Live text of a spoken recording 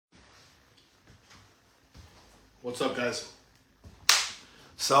What's up, guys?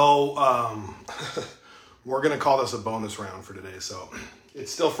 So, we're going to call this a bonus round for today. So,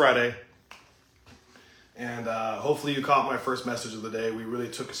 it's still Friday. And hopefully you caught my first message of the day. We really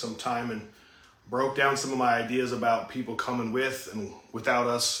took some time and broke down some of my ideas about people coming with and without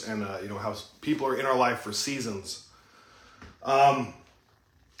us, and how people are in our life for seasons. Now,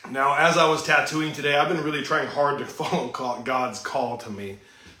 as I was tattooing today, I've been really trying hard to follow God's call to me.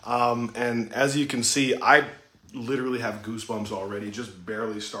 And as you can see, I literally have goosebumps already, just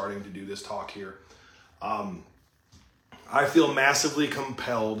barely starting to do this talk here. I feel massively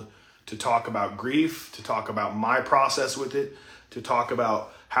compelled to talk about grief, to talk about my process with it, to talk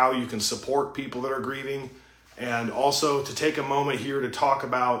about how you can support people that are grieving, and also to take a moment here to talk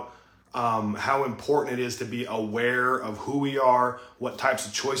about how important it is to be aware of who we are, what types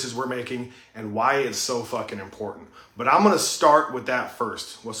of choices we're making, and why it's so fucking important. But I'm going to start with that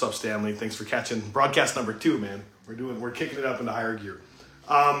first. What's up, Stanley? Thanks for catching broadcast number 2, man. We're kicking it up into higher gear.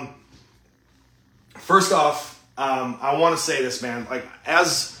 First off, I want to say this, man. Like,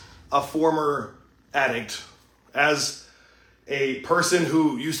 as a former addict, as a person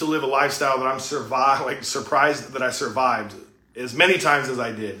who used to live a lifestyle that I'm surprised that I survived as many times as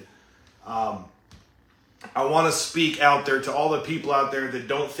I did, I want to speak out there to all the people out there that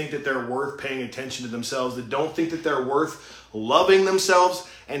don't think that they're worth paying attention to themselves, that don't think that they're worth loving themselves,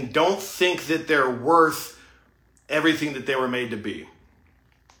 and don't think that they're worth everything that they were made to be.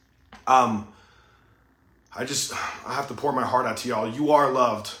 I have to pour my heart out to y'all. You are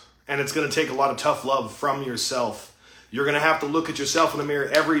loved, and it's going to take a lot of tough love from yourself. You're going to have to look at yourself in the mirror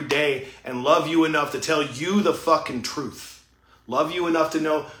every day and love you enough to tell you the fucking truth. Love you enough to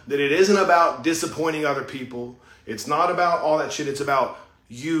know that it isn't about disappointing other people. It's not about all that shit. It's about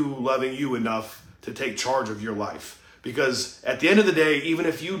you loving you enough to take charge of your life. Because at the end of the day, even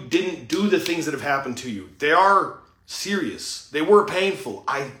if you didn't do the things that have happened to you, they are serious. They were painful.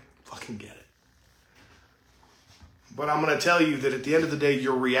 I fucking get it. But I'm going to tell you that at the end of the day,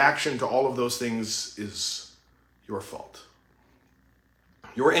 your reaction to all of those things is your fault.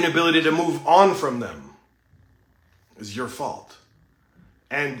 Your inability to move on from them is your fault.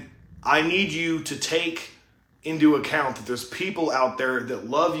 And I need you to take into account that there's people out there that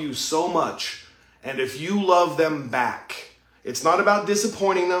love you so much. And if you love them back, it's not about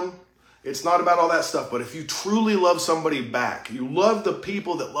disappointing them. It's not about all that stuff. But if you truly love somebody back, you love the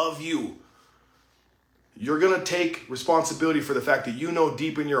people that love you, you're going to take responsibility for the fact that you know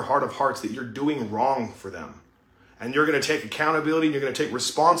deep in your heart of hearts that you're doing wrong for them. And you're going to take accountability, and you're going to take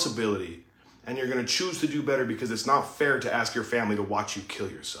responsibility, and you're going to choose to do better, because it's not fair to ask your family to watch you kill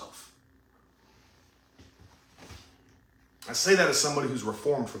yourself. I say that as somebody who's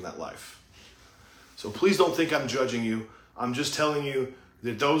reformed from that life. So please don't think I'm judging you. I'm just telling you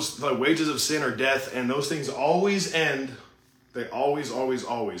that the wages of sin are death, and those things always end. They always, always,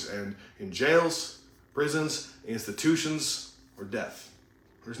 always end in jails, prisons, institutions, or death.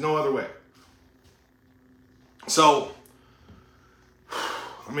 There's no other way. So,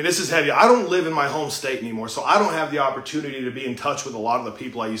 this is heavy. I don't live in my home state anymore, so I don't have the opportunity to be in touch with a lot of the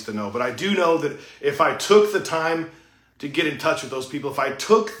people I used to know. But I do know that if I took the time to get in touch with those people, if I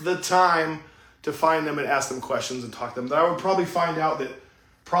took the time to find them and ask them questions and talk to them, then I would probably find out that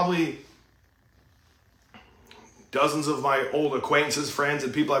probably dozens of my old acquaintances, friends,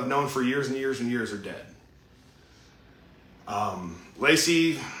 and people I've known for years and years and years are dead.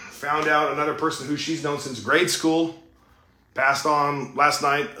 Lacey found out another person who she's known since grade school passed on last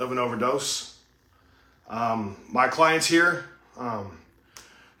night of an overdose. My clients here,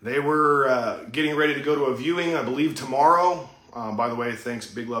 they were getting ready to go to a viewing, I believe tomorrow. By the way, thanks,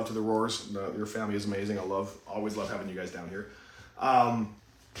 big love to the Roars. Your family is amazing. Always love having you guys down here. And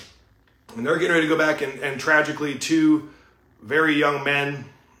they're getting ready to go back, and tragically 2 very young men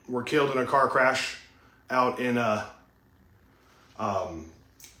were killed in a car crash out in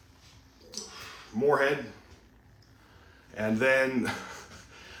Moorhead. And then,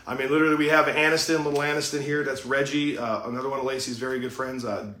 literally we have little Aniston here. That's Reggie, another one of Lacey's very good friends,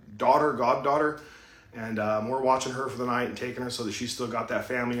 goddaughter. And we're watching her for the night and taking her so that she's still got that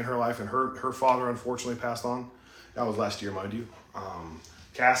family in her life. And her father unfortunately passed on. That was last year, mind you.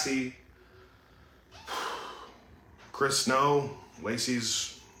 Cassie, Chris Snow,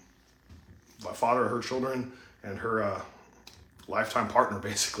 Lacey's father of her children, and her lifetime partner,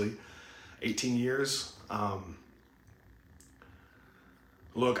 basically, 18 years.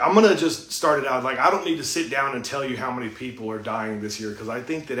 Look, I'm going to just start it out. I don't need to sit down and tell you how many people are dying this year, because I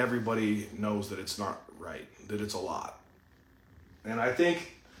think that everybody knows that it's not right, that it's a lot. And I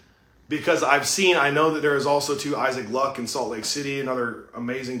think because I know that there is also too Isaac Luck in Salt Lake City, another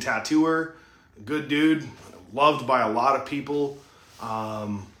amazing tattooer, good dude, loved by a lot of people.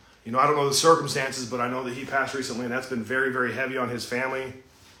 You know, I don't know the circumstances, but I know that he passed recently, and that's been very, very heavy on his family.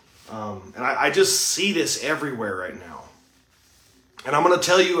 And I just see this everywhere right now. And I'm going to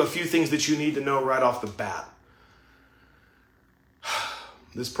tell you a few things that you need to know right off the bat.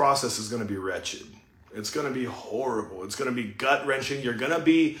 This process is going to be wretched. It's going to be horrible. It's going to be gut-wrenching. You're going to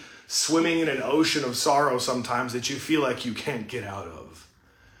be swimming in an ocean of sorrow sometimes that you feel like you can't get out of.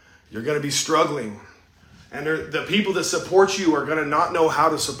 You're going to be struggling. And the people that support you are going to not know how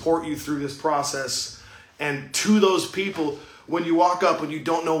to support you through this process. And to those people, when you walk up and you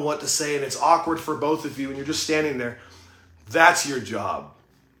don't know what to say and it's awkward for both of you and you're just standing there, that's your job.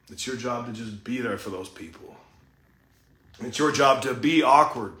 It's your job to just be there for those people. It's your job to be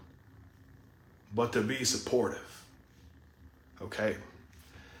awkward, but to be supportive. Okay?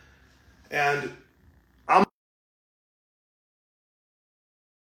 And I'm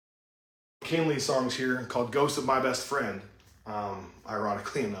Kingly songs here called Ghost of My Best Friend,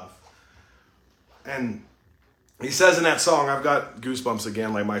 ironically enough. And he says in that song, I've got goosebumps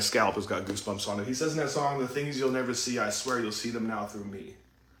again, like my scalp has got goosebumps on it. He says in that song, the things you'll never see, I swear you'll see them now through me.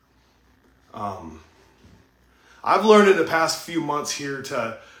 I've learned in the past few months here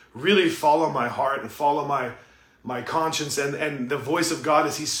to really follow my heart and follow my conscience and the voice of God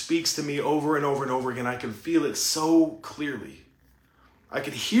as he speaks to me over and over and over again. I can feel it so clearly. I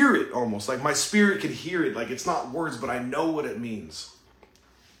can hear it almost, like my spirit can hear it. Like it's not words, but I know what it means.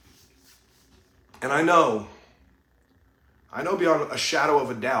 And I know beyond a shadow of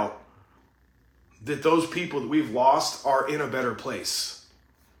a doubt that those people that we've lost are in a better place.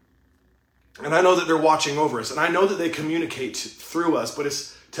 And I know that they're watching over us. And I know that they communicate through us. But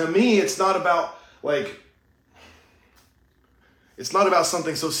to me, it's not about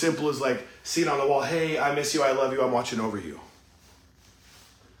something so simple as like seeing on the wall, hey, I miss you, I love you, I'm watching over you.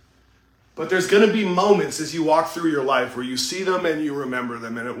 But there's going to be moments as you walk through your life where you see them and you remember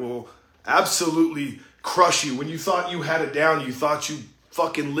them, and it will absolutely crush you. When you thought you had it down, you thought you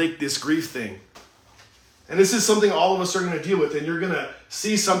fucking licked this grief thing. And this is something all of us are going to deal with, and you're going to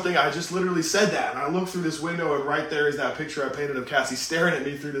see something. I just literally said that, and I look through this window, and right there is that picture I painted of Cassie staring at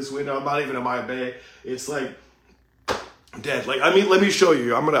me through this window. I'm not even in my bay. It's like dead. Like, I mean, let me show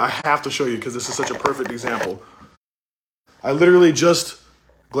you. I have to show you because this is such a perfect example. I literally just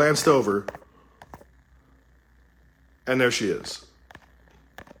glanced over, and there she is.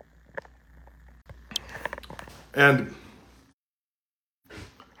 And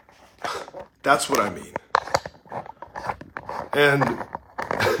that's what I mean. And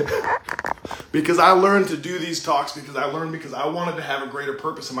because I learned to do these talks because I wanted to have a greater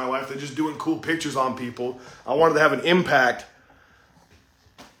purpose in my life than just doing cool pictures on people. I wanted to have an impact.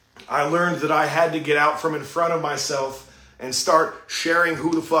 I learned that I had to get out from in front of myself and start sharing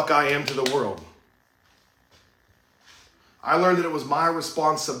who the fuck I am to the world. I learned that it was my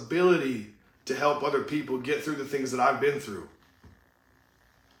responsibility to help other people get through the things that I've been through.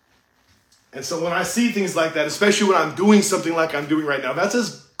 And so when I see things like that, especially when I'm doing something like I'm doing right now, that's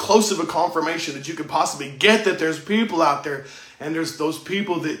as close of a confirmation that you could possibly get that there's people out there and there's those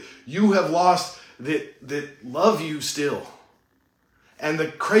people that you have lost that love you still. And the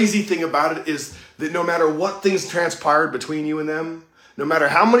crazy thing about it is that no matter what things transpired between you and them, no matter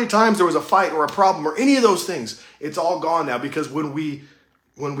how many times there was a fight or a problem or any of those things, it's all gone now because when we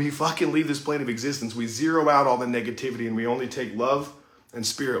fucking leave this plane of existence, we zero out all the negativity and we only take love and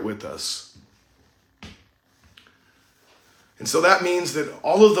spirit with us. And so that means that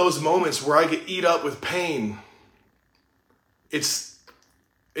all of those moments where I get eat up with pain, it's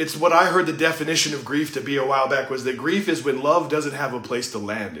what I heard the definition of grief to be a while back was that grief is when love doesn't have a place to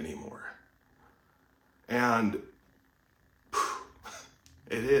land anymore. And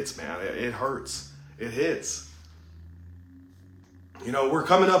it hits, man. It hurts. It hits. You know, we're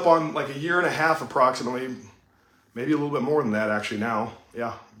coming up on like a year and a half approximately, maybe a little bit more than that actually now.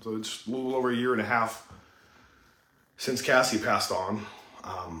 Yeah, so it's a little over a year and a half since Cassie passed on.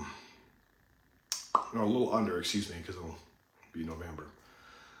 No, a little under, excuse me, because it'll be November.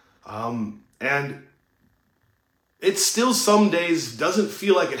 And it still some days doesn't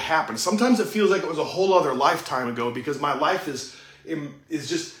feel like it happened. Sometimes it feels like it was a whole other lifetime ago because my life is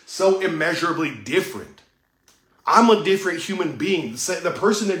just so immeasurably different. I'm a different human being. The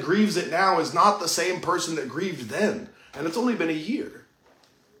person that grieves it now is not the same person that grieved then. And it's only been a year.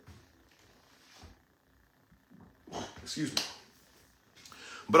 Excuse me.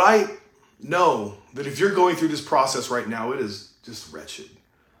 But I know that if you're going through this process right now, it is just wretched.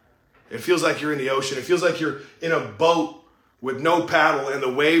 It feels like you're in the ocean. It feels like you're in a boat with no paddle and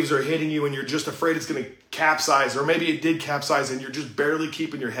the waves are hitting you and you're just afraid it's going to capsize, or maybe it did capsize and you're just barely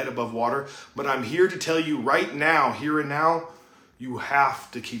keeping your head above water. But I'm here to tell you right now, here and now, you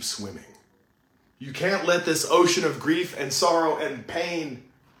have to keep swimming. You can't let this ocean of grief and sorrow and pain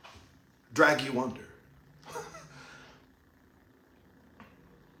drag you under.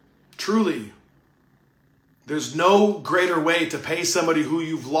 Truly, there's no greater way to pay somebody who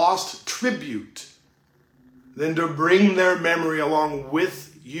you've lost tribute than to bring their memory along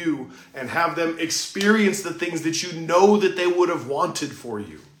with you and have them experience the things that you know that they would have wanted for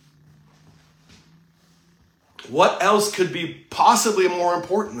you. What else could be possibly more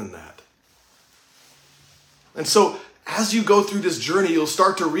important than that? And so as you go through this journey, you'll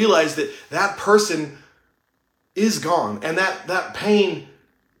start to realize that that person is gone and that pain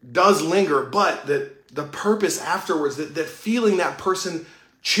does linger, but that the purpose afterwards, that feeling that person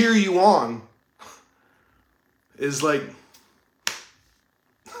cheer you on is like,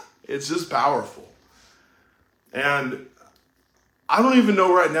 it's just powerful. And I don't even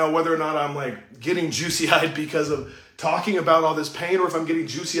know right now whether or not I'm like getting juicy-eyed because of talking about all this pain, or if I'm getting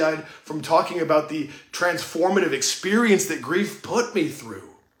juicy-eyed from talking about the transformative experience that grief put me through.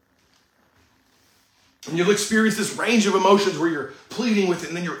 And you'll experience this range of emotions where you're pleading with it,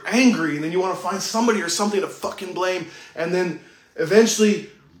 and then you're angry, and then you want to find somebody or something to fucking blame, and then eventually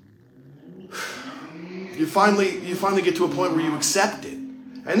you finally get to a point where you accept it.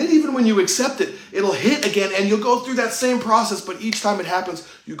 And then even when you accept it, it'll hit again, and you'll go through that same process, but each time it happens,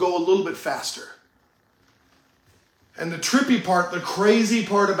 you go a little bit faster. And the trippy part, the crazy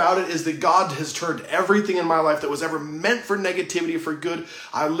part about it is that God has turned everything in my life that was ever meant for negativity for good.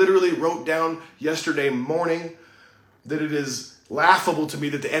 I literally wrote down yesterday morning that it is laughable to me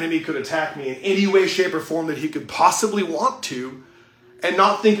that the enemy could attack me in any way, shape, or form that he could possibly want to, and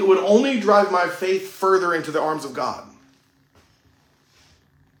not think it would only drive my faith further into the arms of God.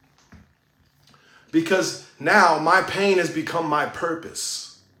 Because now my pain has become my purpose.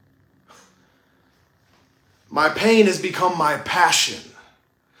 My pain has become my passion.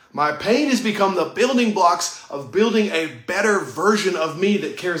 My pain has become the building blocks of building a better version of me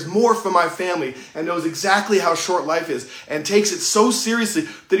that cares more for my family and knows exactly how short life is and takes it so seriously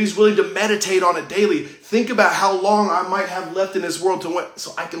that he's willing to meditate on it daily. Think about how long I might have left in this world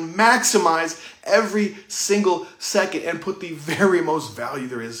so I can maximize every single second and put the very most value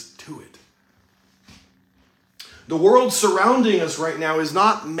there is to it. The world surrounding us right now is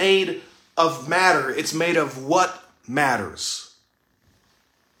not made of matter. It's made of what matters.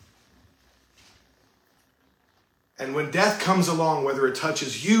 And when death comes along, whether it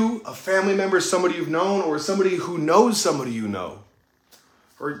touches you, a family member, somebody you've known, or somebody who knows somebody you know,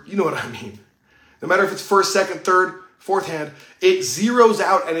 or you know what I mean. No matter if it's first, second, third, fourth hand, it zeroes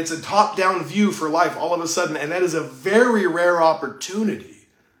out and it's a top-down view for life all of a sudden. And that is a very rare opportunity.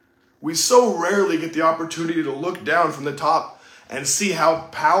 We so rarely get the opportunity to look down from the top and see how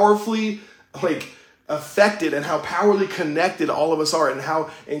powerfully affected and how powerfully connected all of us are, and how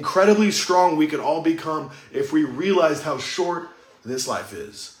incredibly strong we could all become if we realized how short this life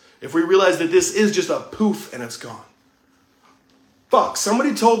is. If we realized that this is just a poof and it's gone. Fuck,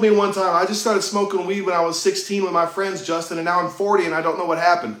 somebody told me one time, I just started smoking weed when I was 16 with my friends, Justin, and now I'm 40 and I don't know what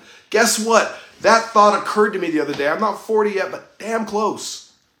happened. Guess what? That thought occurred to me the other day. I'm not 40 yet, but damn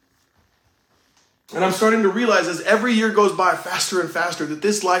close. And I'm starting to realize as every year goes by faster and faster that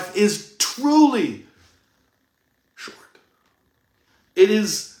this life is truly short. It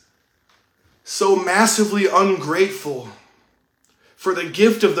is so massively ungrateful for the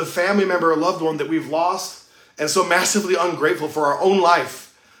gift of the family member or loved one that we've lost, and so massively ungrateful for our own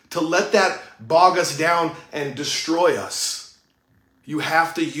life to let that bog us down and destroy us. You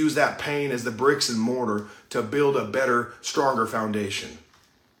have to use that pain as the bricks and mortar to build a better, stronger foundation.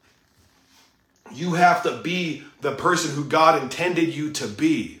 You have to be the person who God intended you to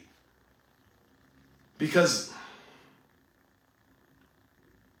be. Because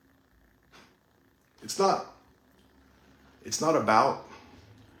it's not about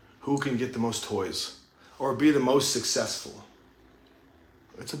who can get the most toys or be the most successful.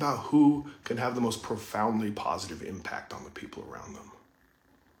 It's about who can have the most profoundly positive impact on the people around them.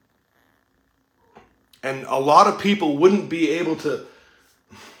 And a lot of people wouldn't be able to.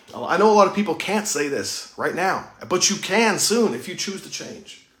 I know a lot of people can't say this right now, but you can soon if you choose to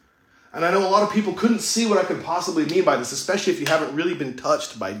change. And I know a lot of people couldn't see what I could possibly mean by this, especially if you haven't really been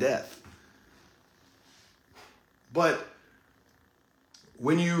touched by death. But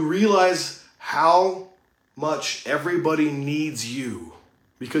when you realize how much everybody needs you,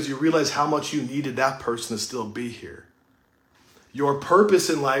 because you realize how much you needed that person to still be here, your purpose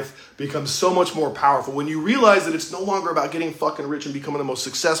in life becomes so much more powerful. When you realize that it's no longer about getting fucking rich and becoming the most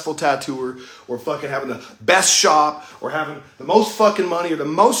successful tattooer or fucking having the best shop or having the most fucking money or the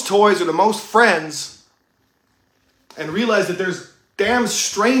most toys or the most friends, and realize that there's damn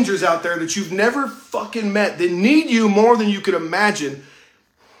strangers out there that you've never fucking met that need you more than you could imagine.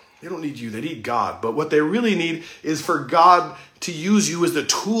 They don't need you, they need God. But what they really need is for God to use you as the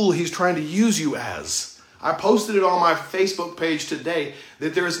tool he's trying to use you as. I posted it on my Facebook page today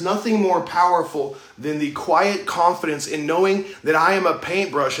that there is nothing more powerful than the quiet confidence in knowing that I am a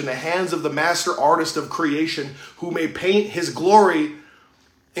paintbrush in the hands of the master artist of creation who may paint his glory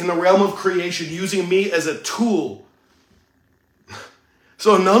in the realm of creation using me as a tool.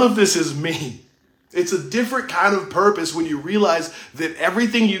 So none of this is me. It's a different kind of purpose when you realize that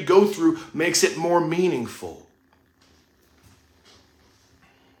everything you go through makes it more meaningful.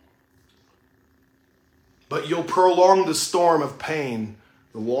 But you'll prolong the storm of pain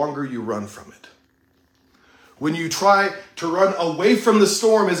the longer you run from it. When you try to run away from the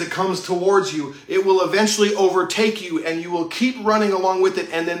storm as it comes towards you, it will eventually overtake you and you will keep running along with it.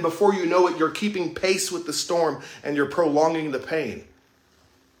 And then before you know it, you're keeping pace with the storm and you're prolonging the pain.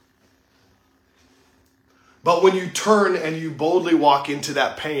 But when you turn and you boldly walk into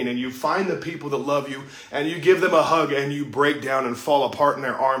that pain and you find the people that love you and you give them a hug and you break down and fall apart in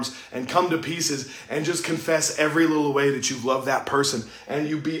their arms and come to pieces and just confess every little way that you've loved that person and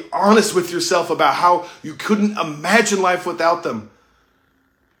you be honest with yourself about how you couldn't imagine life without them.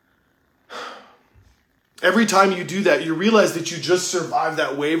 Every time you do that, you realize that you just survived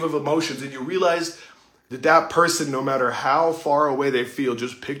that wave of emotions and you realize that that person, no matter how far away they feel,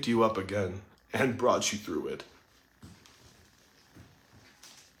 just picked you up again and brought you through it.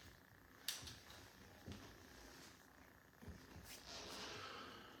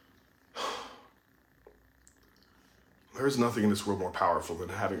 There is nothing in this world more powerful than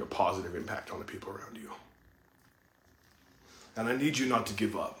having a positive impact on the people around you. And I need you not to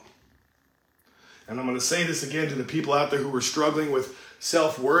give up. And I'm going to say this again to the people out there who are struggling with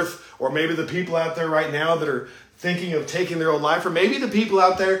self-worth, or maybe the people out there right now that are thinking of taking their own life, or maybe the people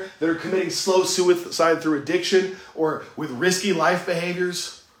out there that are committing slow suicide through addiction or with risky life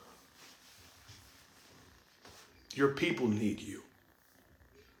behaviors. Your people need you.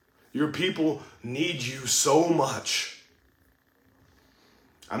 Your people need you so much.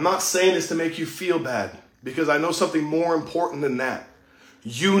 I'm not saying this to make you feel bad, because I know something more important than that.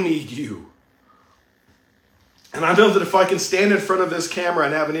 You need you. And I know that if I can stand in front of this camera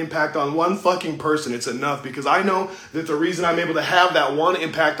and have an impact on one fucking person, it's enough, because I know that the reason I'm able to have that one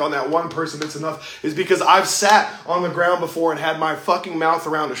impact on that one person that's enough is because I've sat on the ground before and had my fucking mouth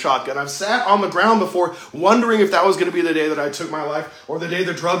around a shotgun. I've sat on the ground before wondering if that was going to be the day that I took my life or the day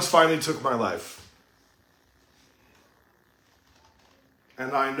the drugs finally took my life.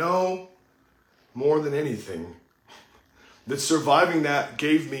 And I know more than anything that surviving that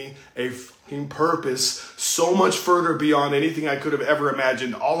gave me a fucking purpose so much further beyond anything I could have ever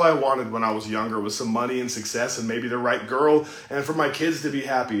imagined. All I wanted when I was younger was some money and success and maybe the right girl and for my kids to be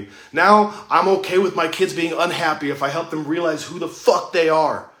happy. Now I'm okay with my kids being unhappy if I help them realize who the fuck they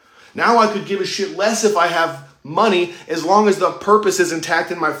are. Now I could give a shit less if I have money as long as the purpose is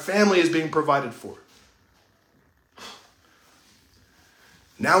intact and my family is being provided for.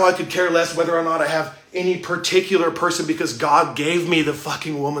 Now I could care less whether or not I have any particular person, because God gave me the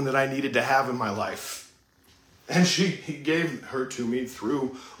fucking woman that I needed to have in my life. And he gave her to me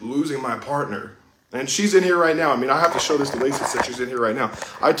through losing my partner. And she's in here right now. I mean, I have to show this to Lacey since she's in here right now.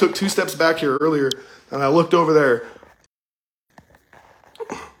 I took 2 steps back here earlier and I looked over there.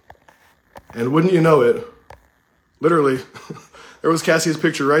 And wouldn't you know it, literally, there was Cassie's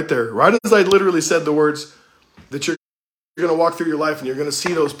picture right there. Right as I literally said the words that you're going to walk through your life and you're going to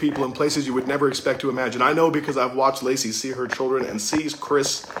see those people in places you would never expect to imagine. I know because I've watched Lacey see her children and sees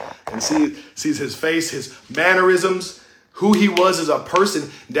Chris and sees his face, his mannerisms, who he was as a person,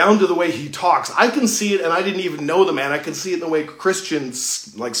 down to the way he talks. I can see it, and I didn't even know the man. I can see it in the way Christian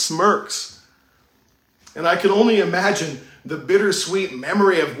like smirks. And I can only imagine the bittersweet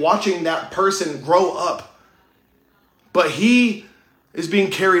memory of watching that person grow up. But he is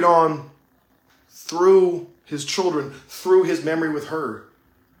being carried on through his children, through his memory with her.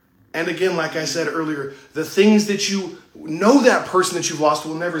 And again, like I said earlier, the things that you know that person that you've lost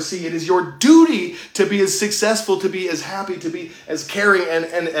will never see. It is your duty to be as successful, to be as happy, to be as caring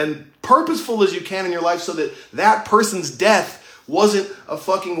and purposeful as you can in your life, so that that person's death wasn't a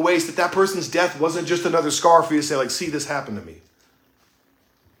fucking waste, that person's death wasn't just another scar for you to say, like, see, this happened to me.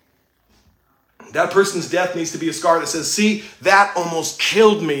 That person's death needs to be a scar that says, see, that almost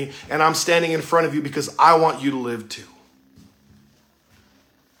killed me, and I'm standing in front of you because I want you to live too.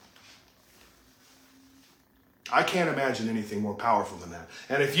 I can't imagine anything more powerful than that.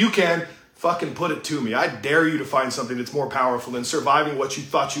 And if you can, fucking put it to me. I dare you to find something that's more powerful than surviving what you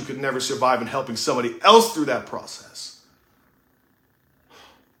thought you could never survive and helping somebody else through that process.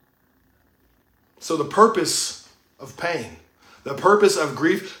 So the purpose of pain, the purpose of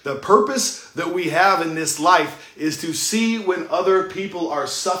grief, the purpose that we have in this life is to see when other people are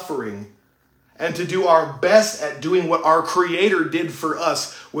suffering and to do our best at doing what our Creator did for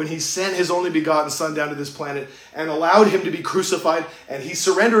us when He sent His only begotten Son down to this planet and allowed Him to be crucified, and He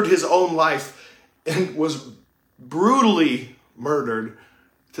surrendered His own life and was brutally murdered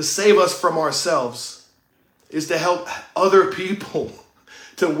to save us from ourselves, is to help other people,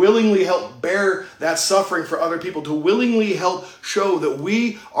 to willingly help bear that suffering for other people, to willingly help show that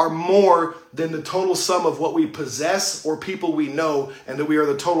we are more than the total sum of what we possess or people we know, and that we are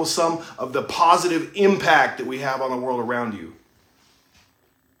the total sum of the positive impact that we have on the world around you.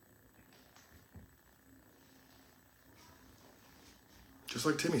 Just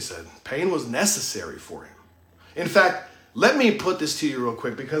like Timmy said, pain was necessary for him. In fact, let me put this to you real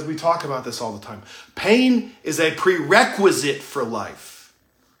quick because we talk about this all the time. Pain is a prerequisite for life.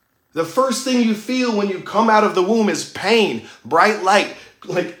 The first thing you feel when you come out of the womb is pain, bright light,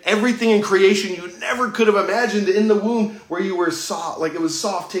 like everything in creation you never could have imagined in the womb, where you were soft, like it was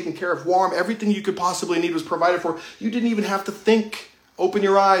soft, taken care of, warm, everything you could possibly need was provided for. You didn't even have to think, open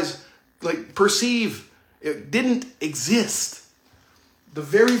your eyes, like perceive. It didn't exist. The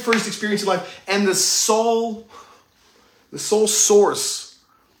very first experience in life, and the sole source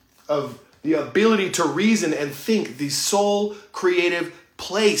of the ability to reason and think, the sole creative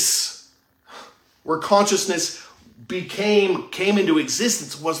place where consciousness came into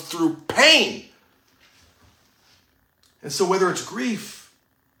existence was through pain. And so whether it's grief,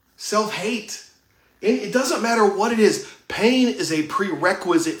 self-hate, it doesn't matter what it is, pain is a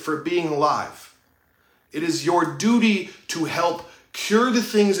prerequisite for being alive. It is your duty to help cure the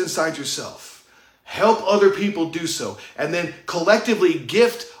things inside yourself, help other people do so, and then collectively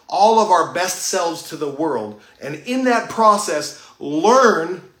gift all of our best selves to the world. And in that process,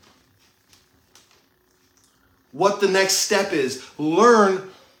 learn what the next step is. Learn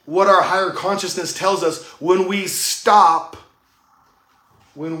what our higher consciousness tells us when we stop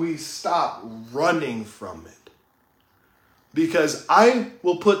running from it. Because I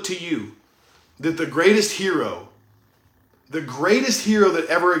will put to you that the greatest hero that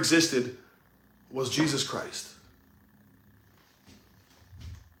ever existed was Jesus Christ.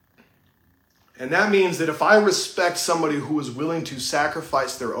 And that means that if I respect somebody who is willing to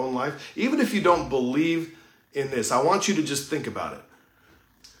sacrifice their own life, even if you don't believe in this, I want you to just think about it.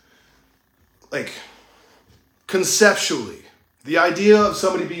 Like, conceptually, the idea of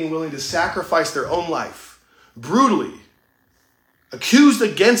somebody being willing to sacrifice their own life, brutally, accused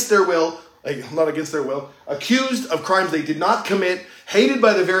against their will, not against their will, accused of crimes they did not commit, hated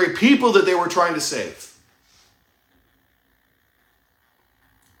by the very people that they were trying to save.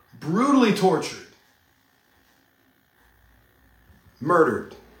 Brutally tortured,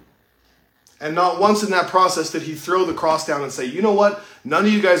 murdered. And not once in that process did he throw the cross down and say, you know what? None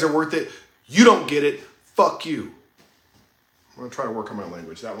of you guys are worth it. You don't get it. Fuck you. I'm going to try to work on my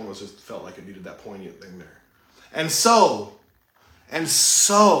language. That one was just felt like it needed that poignant thing there. And so,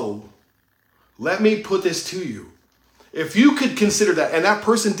 let me put this to you. If you could consider that, and that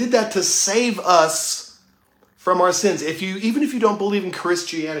person did that to save us from our sins. Even if you don't believe in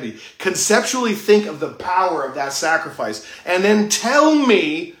Christianity, conceptually think of the power of that sacrifice and then tell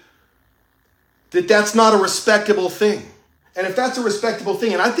me that that's not a respectable thing. And if that's a respectable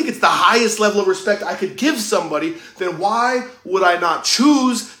thing, and I think it's the highest level of respect I could give somebody, then why would I not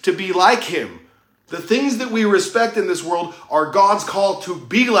choose to be like him? The things that we respect in this world are God's call to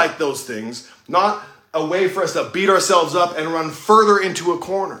be like those things, not a way for us to beat ourselves up and run further into a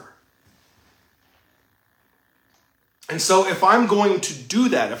corner. And so if I'm going to do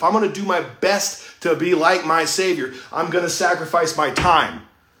that, if I'm going to do my best to be like my Savior, I'm going to sacrifice my time,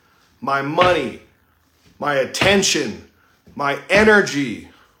 my money, my attention, my energy.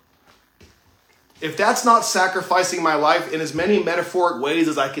 If that's not sacrificing my life in as many metaphoric ways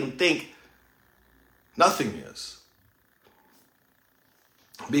as I can think, nothing is.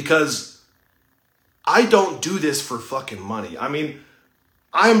 Because I don't do this for fucking money. I mean,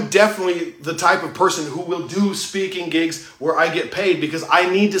 I'm definitely the type of person who will do speaking gigs where I get paid because I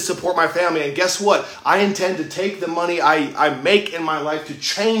need to support my family. And guess what? I intend to take the money I make in my life to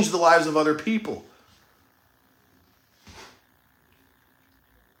change the lives of other people.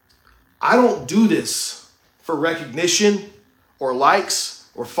 I don't do this for recognition or likes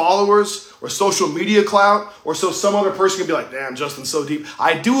or followers or social media clout or so some other person can be like, damn, Justin's so deep.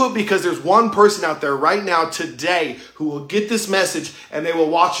 I do it because there's one person out there right now today who will get this message and they will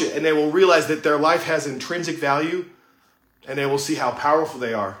watch it and they will realize that their life has intrinsic value and they will see how powerful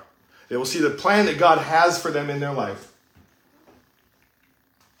they are. They will see the plan that God has for them in their life.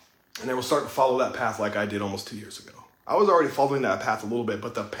 And they will start to follow that path like I did almost 2 years ago. I was already following that path a little bit,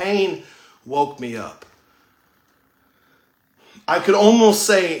 but the pain woke me up. I could almost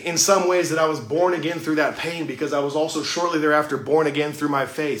say in some ways that I was born again through that pain because I was also shortly thereafter born again through my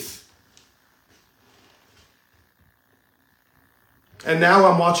faith. And now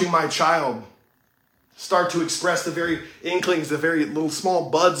I'm watching my child start to express the very inklings, the very little small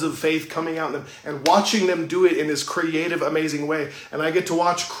buds of faith coming out in them and watching them do it in this creative, amazing way. And I get to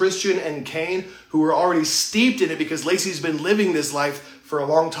watch Christian and Kane, who are already steeped in it because Lacey's been living this life for a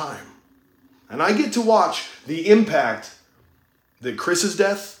long time. And I get to watch the impact that Chris's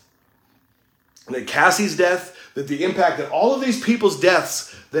death, that Cassie's death, that the impact that all of these people's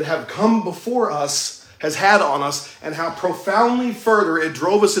deaths that have come before us has had on us, and how profoundly further it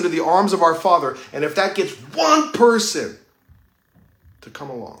drove us into the arms of our Father. And if that gets one person to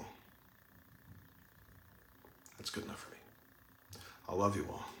come along, that's good enough for me. I love you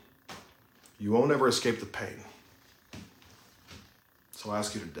all. You won't ever escape the pain. So I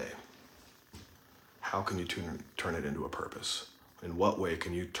ask you today, how can you turn it into a purpose? In what way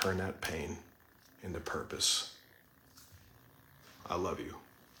can you turn that pain into purpose? I love you.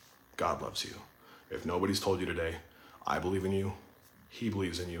 God loves you. If nobody's told you today, I believe in you, he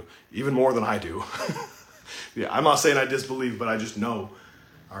believes in you, even more than I do. Yeah, I'm not saying I disbelieve, but I just know,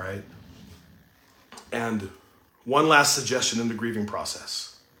 all right? And one last suggestion in the grieving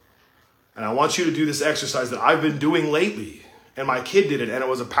process. And I want you to do this exercise that I've been doing lately, and my kid did it, and it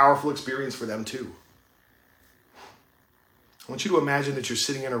was a powerful experience for them too. I want you to imagine that you're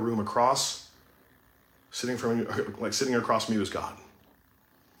sitting in a room sitting across me is God.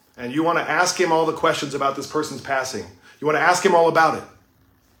 And you want to ask him all the questions about this person's passing. You want to ask him all about it.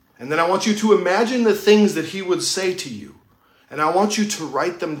 And then I want you to imagine the things that he would say to you. And I want you to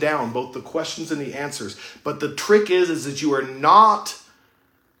write them down, both the questions and the answers. But the trick is that you are not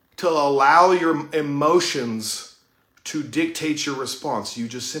to allow your emotions to dictate your response. You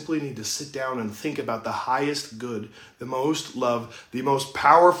just simply need to sit down and think about the highest good, the most love, the most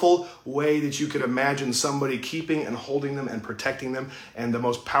powerful way that you could imagine somebody keeping and holding them and protecting them, and the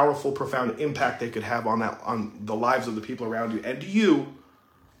most powerful, profound impact they could have on the lives of the people around you and you.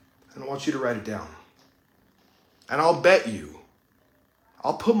 And I want you to write it down. And I'll bet you,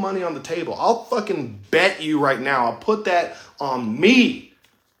 I'll put money on the table. I'll fucking bet you right now, I'll put that on me.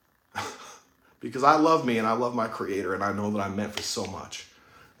 Because I love me and I love my Creator and I know that I'm meant for so much.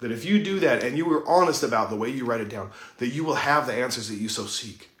 That if you do that and you were honest about the way you write it down, that you will have the answers that you so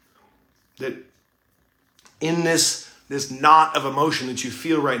seek. That in this knot of emotion that you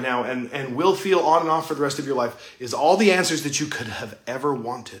feel right now and will feel on and off for the rest of your life is all the answers that you could have ever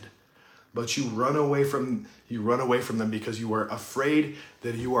wanted. But you run away from them because you are afraid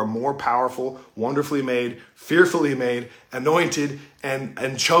that you are more powerful, wonderfully made, fearfully made, anointed,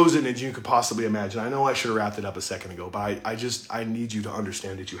 and chosen as you could possibly imagine. I know I should have wrapped it up a second ago, but I need you to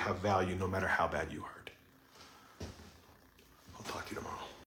understand that you have value no matter how bad you hurt.